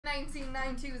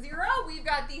19920. We've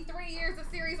got the 3 years of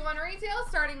Series 1 retail,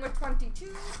 starting with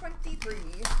 22-23.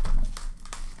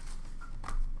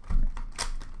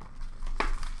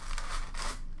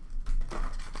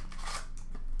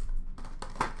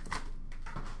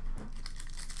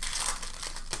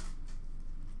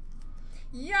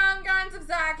 Young Guns of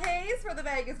Zach Hayes for the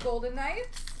Vegas Golden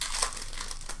Knights.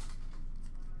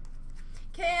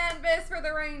 Canvas for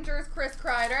the Rangers, Chris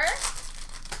Kreider.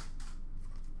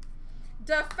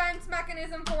 Defense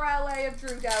Mechanism for LA of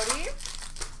Drew Doughty.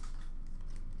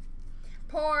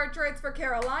 Portraits for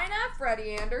Carolina,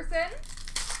 Freddie Anderson.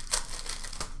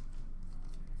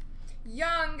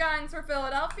 Young Guns for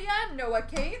Philadelphia, Noah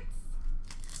Cates.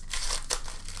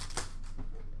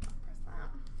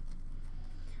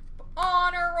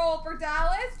 Honor Roll for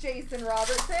Dallas, Jason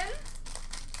Robertson.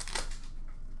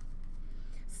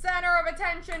 Center of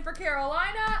Attention for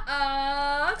Carolina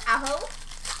of Aho.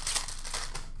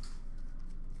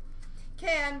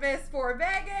 Canvas for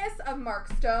Vegas of Mark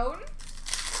Stone.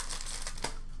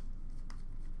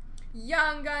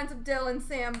 Young Guns of Dylan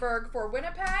Samberg for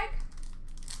Winnipeg.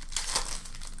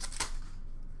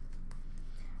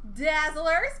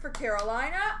 Dazzlers for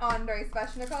Carolina, Andrei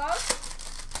Svechnikov.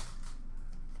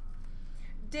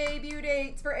 Debut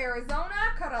dates for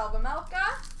Arizona, Karel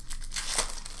Vejmelka.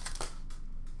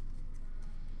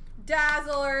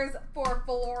 Dazzlers for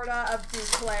Florida of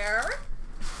Duclair.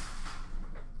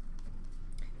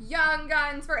 Young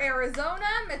Guns for Arizona,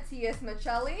 Matias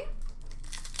Maccelli.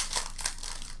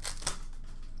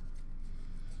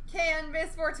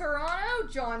 Canvas for Toronto,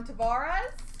 John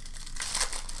Tavares.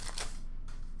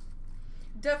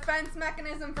 Defense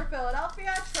Mechanism for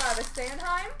Philadelphia, Travis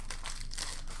Sanheim.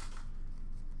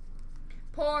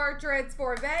 Portraits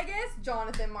for Vegas,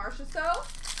 Jonathan Marchessault.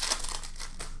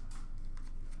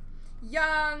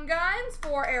 Young Guns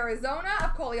for Arizona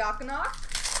of Koliakonok.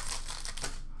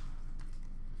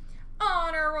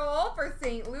 Honor Roll for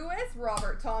St. Louis,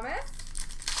 Robert Thomas.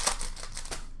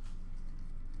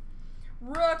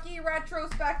 Rookie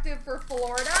Retrospective for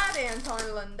Florida,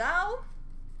 Anton Lundell.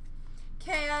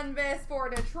 Canvas for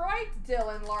Detroit,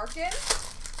 Dylan Larkin.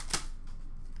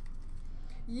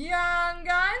 Young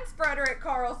Guns, Frederick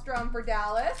Karlstrom for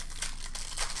Dallas.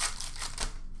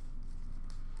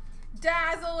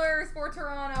 Dazzlers for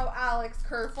Toronto, Alex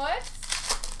Kerfoot.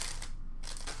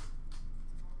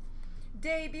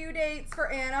 Debut dates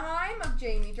for Anaheim of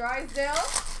Jamie Drysdale.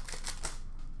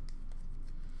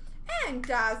 And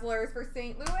Dazzlers for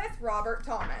St. Louis, Robert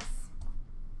Thomas.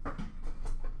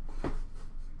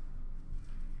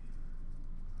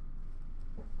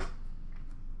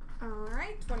 All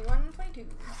right, 21 and 22.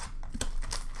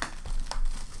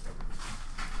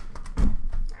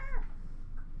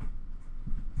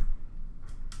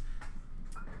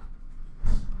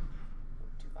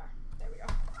 Too far. There we go.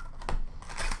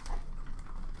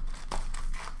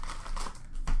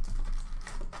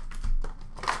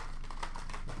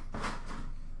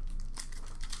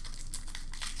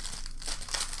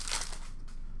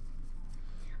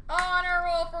 Honor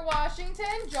Roll for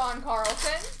Washington, John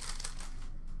Carlson.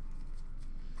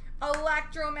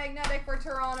 Electromagnetic for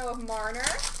Toronto of Marner.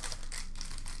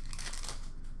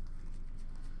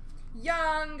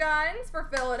 Young Guns for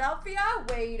Philadelphia,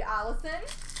 Wade Allison.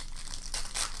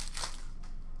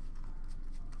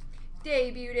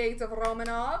 Debut dates of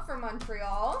Romanov for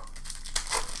Montreal.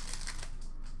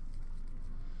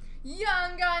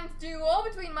 Young Guns duel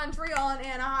between Montreal and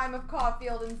Anaheim of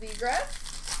Caulfield and Zegras.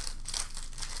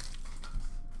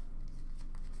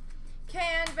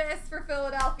 Canvas for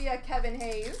Philadelphia, Kevin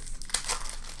Hayes.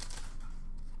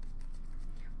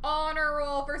 Honor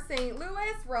Roll for St.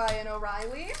 Louis, Ryan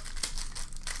O'Reilly.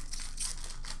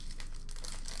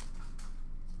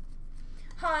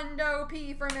 Hundo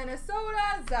P for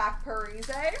Minnesota, Zach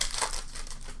Parise.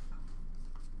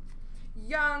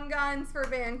 Young Guns for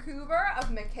Vancouver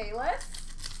of Michaelis.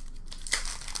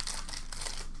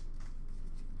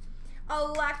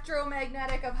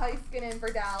 Electromagnetic of Heiskanen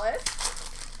for Dallas.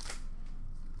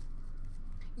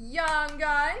 Young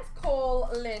Guns, Cole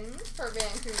Lind for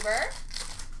Vancouver.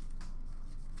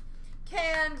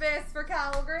 Canvas for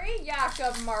Calgary,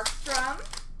 Jakob Markstrom.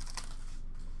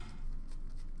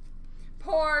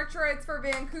 Portraits for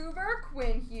Vancouver,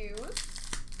 Quinn Hughes.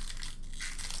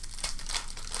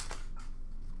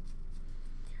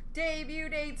 Debut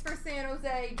dates for San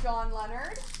Jose, John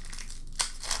Leonard.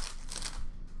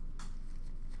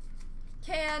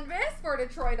 Canvas for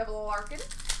Detroit of Larkin.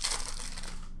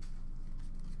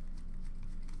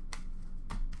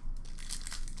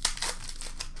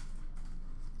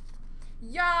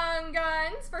 Young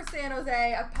Guns for San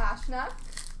Jose of Pashnuk.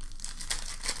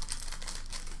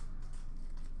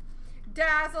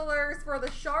 Dazzlers for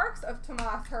the Sharks of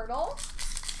Tomas Hertl.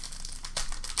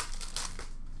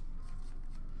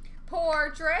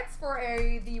 Portraits for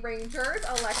the Rangers,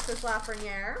 Alexis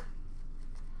Lafreniere.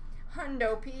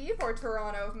 Hundo P for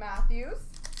Toronto of Matthews.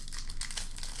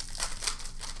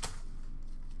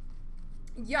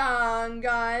 Young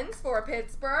Guns for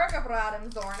Pittsburgh of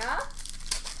Radim Zorna.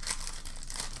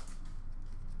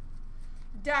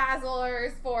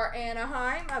 Dazzlers for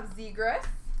Anaheim of Zegras.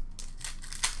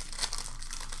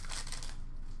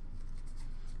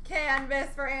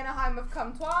 Canvas for Anaheim of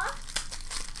Comtois.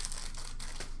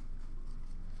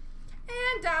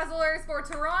 And Dazzlers for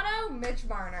Toronto, Mitch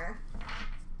Marner.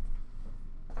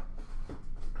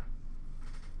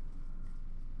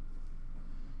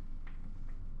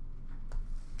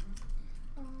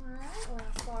 Alright,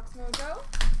 last box mojo.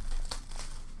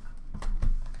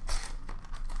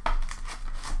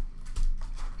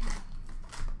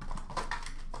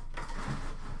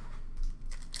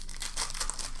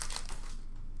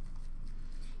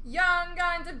 Young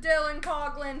Guns of Dylan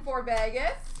Coghlan for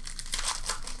Vegas.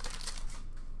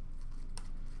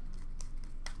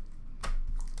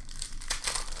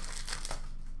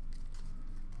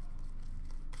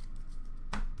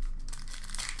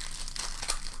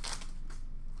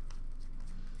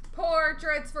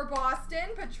 Portraits for Boston,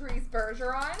 Patrice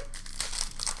Bergeron.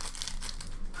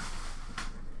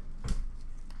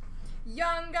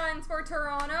 Young Guns for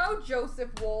Toronto,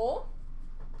 Joseph Woll.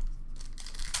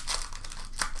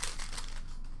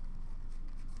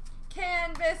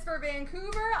 Canvas for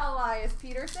Vancouver, Elias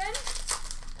Peterson.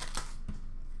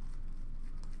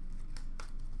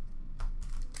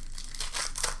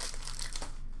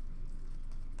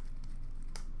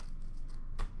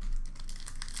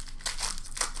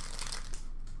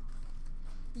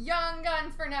 Young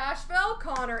Guns for Nashville,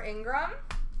 Connor Ingram.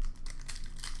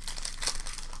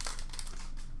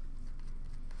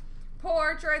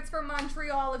 Portraits for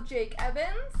Montreal of Jake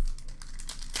Evans.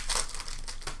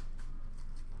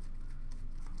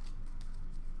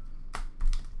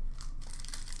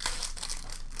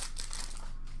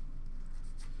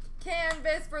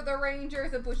 Canvas for the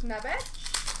Rangers of Buchnevich.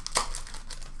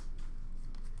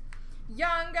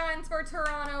 Young Guns for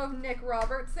Toronto of Nick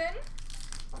Robertson.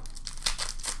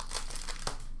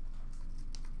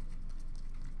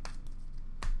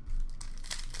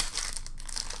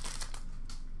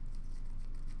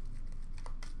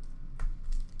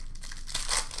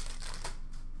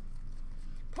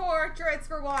 Portraits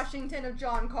for Washington of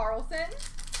John Carlson.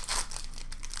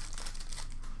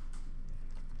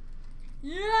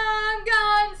 Young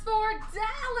Guns for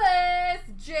Dallas,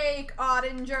 Jake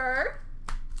Ottinger.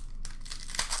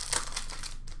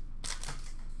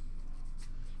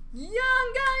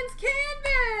 Young Guns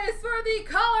Canvas for the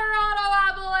Colorado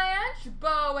Avalanche,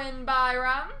 Bowen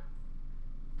Byram.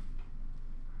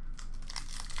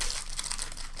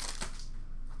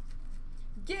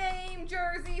 Game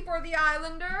jersey for the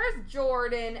Islanders,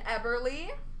 Jordan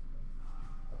Eberle.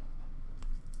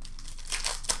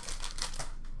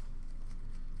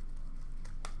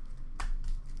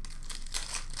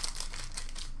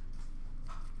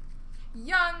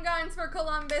 Young Guns for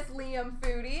Columbus, Liam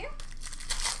Foudy.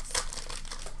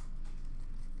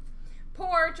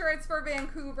 Portraits for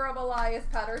Vancouver of Elias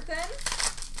Pettersson.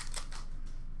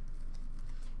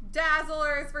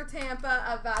 Dazzlers for Tampa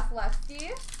of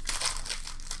Vasilevsky.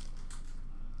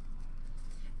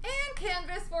 And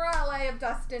Canvas for LA of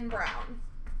Dustin Brown.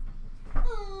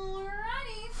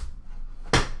 Alrighty.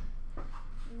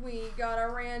 We got a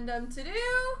random to do.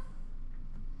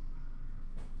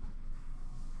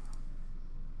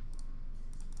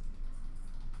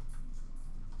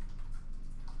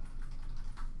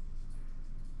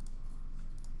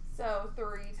 So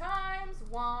 3 times,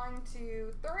 1,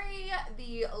 2, 3.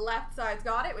 The left side's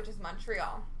got it, which is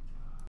Montreal.